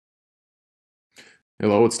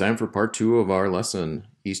Hello, it's time for part 2 of our lesson,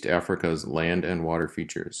 East Africa's land and water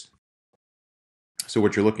features. So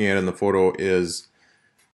what you're looking at in the photo is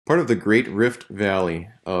part of the Great Rift Valley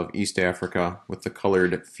of East Africa with the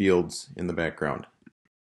colored fields in the background.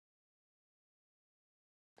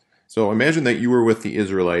 So imagine that you were with the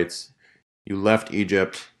Israelites, you left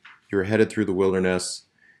Egypt, you were headed through the wilderness,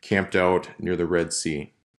 camped out near the Red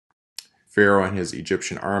Sea. Pharaoh and his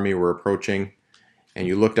Egyptian army were approaching, and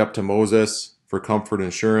you looked up to Moses for comfort and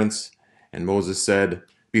assurance, and Moses said,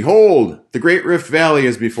 "Behold, the great Rift Valley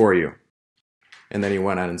is before you." And then he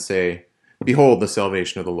went on and say, "Behold, the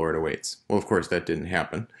salvation of the Lord awaits." Well, of course, that didn't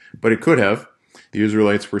happen, but it could have. The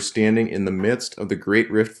Israelites were standing in the midst of the great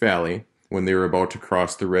Rift Valley when they were about to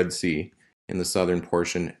cross the Red Sea in the southern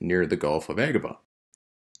portion near the Gulf of Aqaba.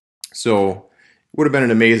 So it would have been an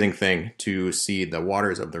amazing thing to see the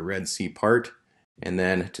waters of the Red Sea part, and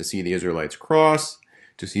then to see the Israelites cross,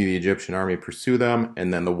 to see the Egyptian army pursue them,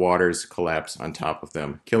 and then the waters collapse on top of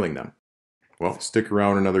them, killing them. Well, stick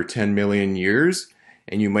around another 10 million years,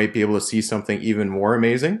 and you might be able to see something even more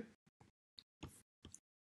amazing.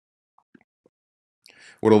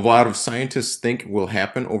 What a lot of scientists think will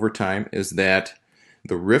happen over time is that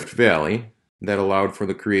the Rift Valley that allowed for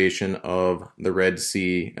the creation of the Red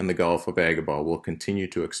Sea and the Gulf of Aqaba will continue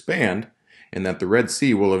to expand, and that the Red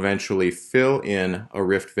Sea will eventually fill in a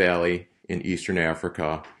Rift Valley in Eastern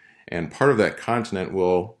Africa, and part of that continent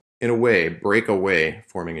will, in a way, break away,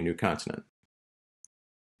 forming a new continent.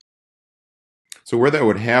 So where that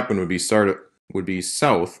would happen would be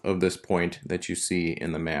south of this point that you see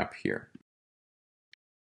in the map here.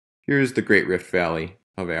 Here's the Great Rift Valley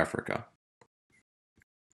of Africa.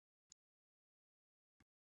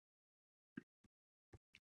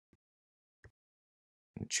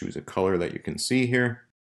 Choose a color that you can see here.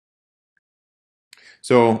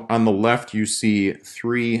 So on the left you see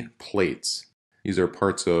 3 plates. These are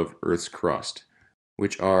parts of Earth's crust,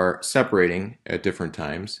 which are separating at different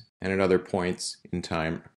times and at other points in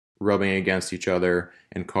time, rubbing against each other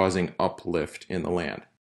and causing uplift in the land.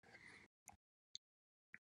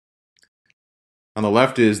 On the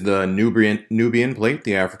left is the Nubian plate,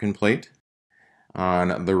 the African plate.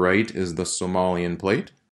 On the right is the Somalian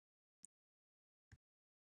plate.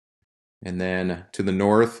 And then to the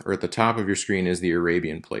north, or at the top of your screen, is the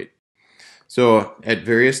Arabian plate. So at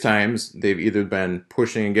various times, they've either been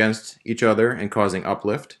pushing against each other and causing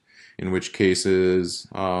uplift, in which cases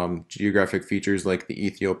geographic features like the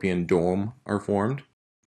Ethiopian dome are formed,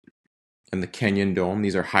 and the Kenyan dome.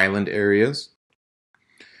 These are highland areas.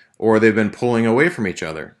 Or they've been pulling away from each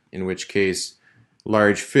other, in which case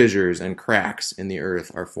large fissures and cracks in the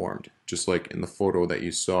earth are formed, just like in the photo that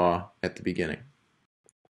you saw at the beginning.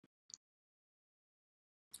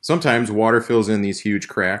 Sometimes water fills in these huge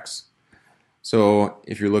cracks. So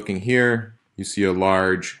if you're looking here, you see a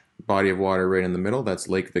large body of water right in the middle. That's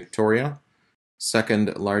Lake Victoria,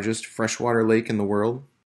 second largest freshwater lake in the world.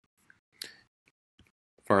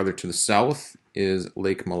 Farther to the south is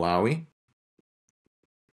Lake Malawi.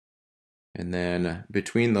 And then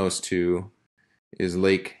between those two is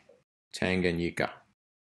Lake Tanganyika.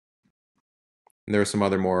 And there are some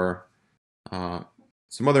other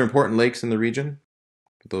important lakes in the region.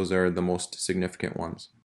 Those are the most significant ones.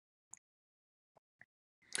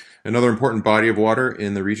 Another important body of water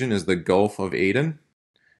in the region is the Gulf of Aden.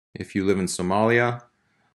 If you live in Somalia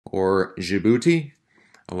or Djibouti,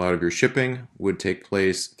 a lot of your shipping would take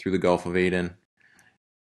place through the Gulf of Aden.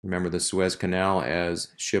 Remember the Suez Canal. As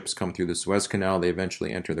ships come through the Suez Canal, they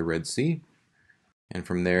eventually enter the Red Sea, and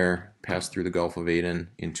from there pass through the Gulf of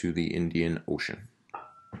Aden into the Indian Ocean.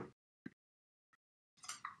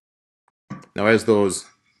 Now, as those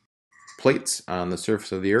plates on the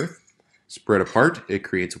surface of the Earth spread apart, it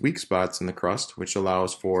creates weak spots in the crust, which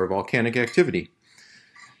allows for volcanic activity.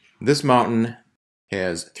 This mountain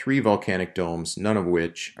has 3 volcanic domes, none of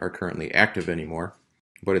which are currently active anymore,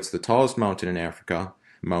 but it's the tallest mountain in Africa.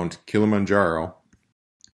 Mount Kilimanjaro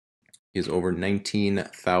is over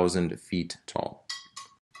 19,000 feet tall.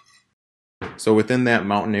 So within that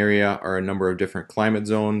mountain area are a number of different climate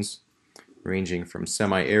zones, ranging from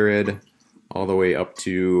semi-arid all the way up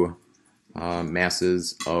to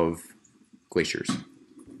masses of glaciers.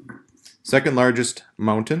 Second largest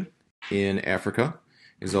mountain in Africa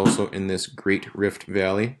is also in this Great Rift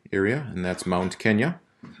Valley area, and that's Mount Kenya,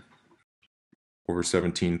 over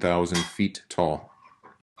 17,000 feet tall.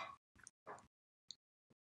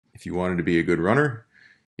 If you wanted to be a good runner,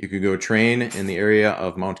 you could go train in the area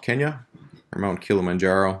of Mount Kenya or Mount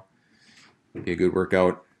Kilimanjaro. It'd be a good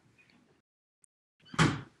workout.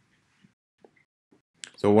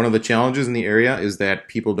 So one of the challenges in the area is that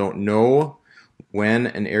people don't know when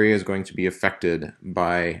an area is going to be affected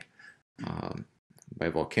um, by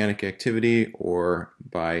volcanic activity or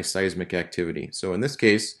by seismic activity. So in this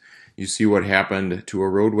case, you see what happened to a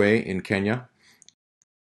roadway in Kenya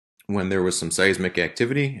when there was some seismic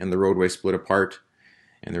activity and the roadway split apart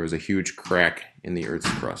and there was a huge crack in the Earth's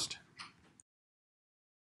crust.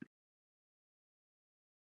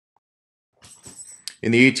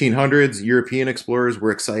 In the 1800s, European explorers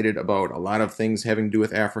were excited about a lot of things having to do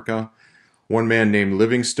with Africa. One man named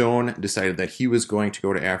Livingstone decided that he was going to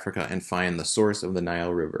go to Africa and find the source of the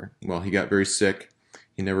Nile River. Well, he got very sick.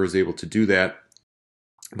 He never was able to do that.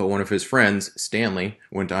 But one of his friends, Stanley,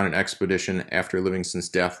 went on an expedition after Livingstone's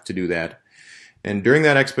death to do that. And during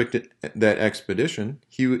that expedition,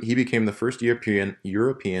 he became the first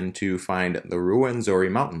European to find the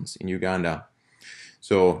Ruwenzori Mountains in Uganda.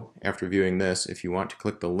 So after viewing this, if you want to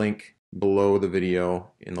click the link below the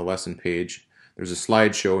video in the lesson page, there's a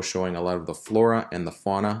slideshow showing a lot of the flora and the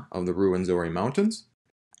fauna of the Ruwenzori Mountains.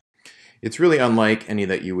 It's really unlike any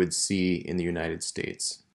that you would see in the United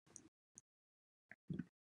States.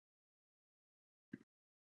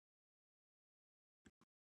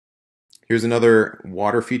 Here's another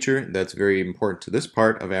water feature that's very important to this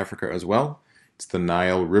part of Africa as well. It's the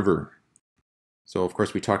Nile River. So of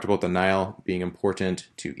course we talked about the Nile being important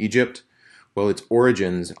to Egypt. Well, its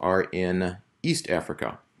origins are in East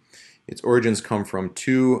Africa. Its origins come from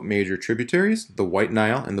two major tributaries, the White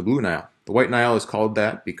Nile and the Blue Nile. The White Nile is called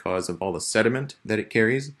that because of all the sediment that it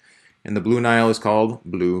carries, and the Blue Nile is called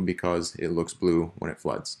blue because it looks blue when it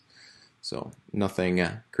floods. So nothing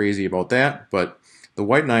crazy about that, but the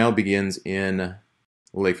White Nile begins in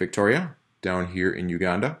Lake Victoria, down here in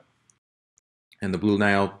Uganda, and the Blue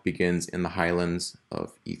Nile begins in the highlands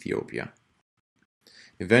of Ethiopia.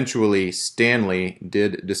 Eventually, Stanley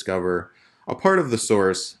did discover a part of the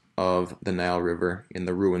source of the Nile River in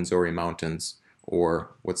the Ruwenzori Mountains,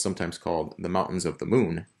 or what's sometimes called the Mountains of the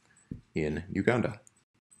Moon in Uganda.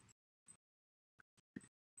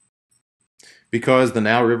 Because the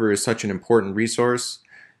Nile River is such an important resource,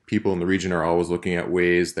 people in the region are always looking at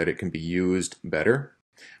ways that it can be used better.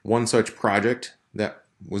 One such project that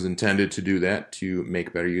was intended to do that, to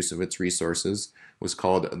make better use of its resources, was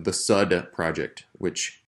called the Sud Project,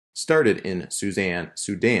 which started in Sudan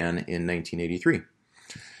in 1983.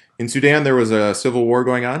 In Sudan, there was a civil war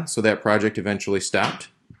going on, so that project eventually stopped.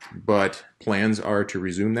 But plans are to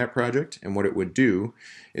resume that project, and what it would do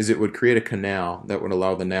is it would create a canal that would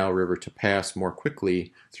allow the Nile River to pass more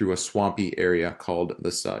quickly through a swampy area called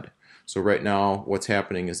the Sud. So right now, what's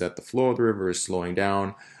happening is that the flow of the river is slowing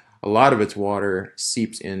down. A lot of its water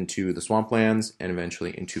seeps into the swamplands and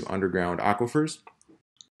eventually into underground aquifers.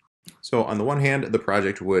 So on the one hand, the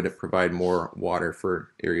project would provide more water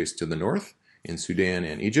for areas to the north, in Sudan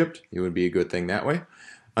and Egypt. It would be a good thing that way.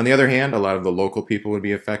 On the other hand, a lot of the local people would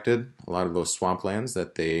be affected. A lot of those swamplands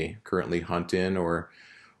that they currently hunt in or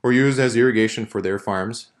use as irrigation for their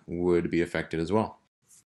farms would be affected as well.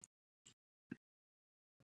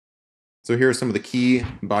 So here are some of the key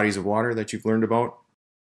bodies of water that you've learned about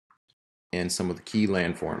and some of the key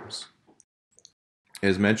landforms.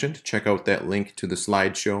 As mentioned, check out that link to the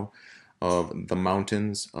slideshow of the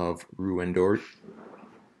mountains of Ruwenzori.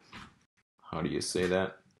 How do you say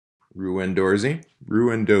that?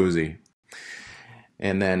 Ruwenzori.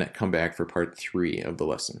 And then come back for part 3 of the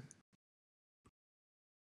lesson.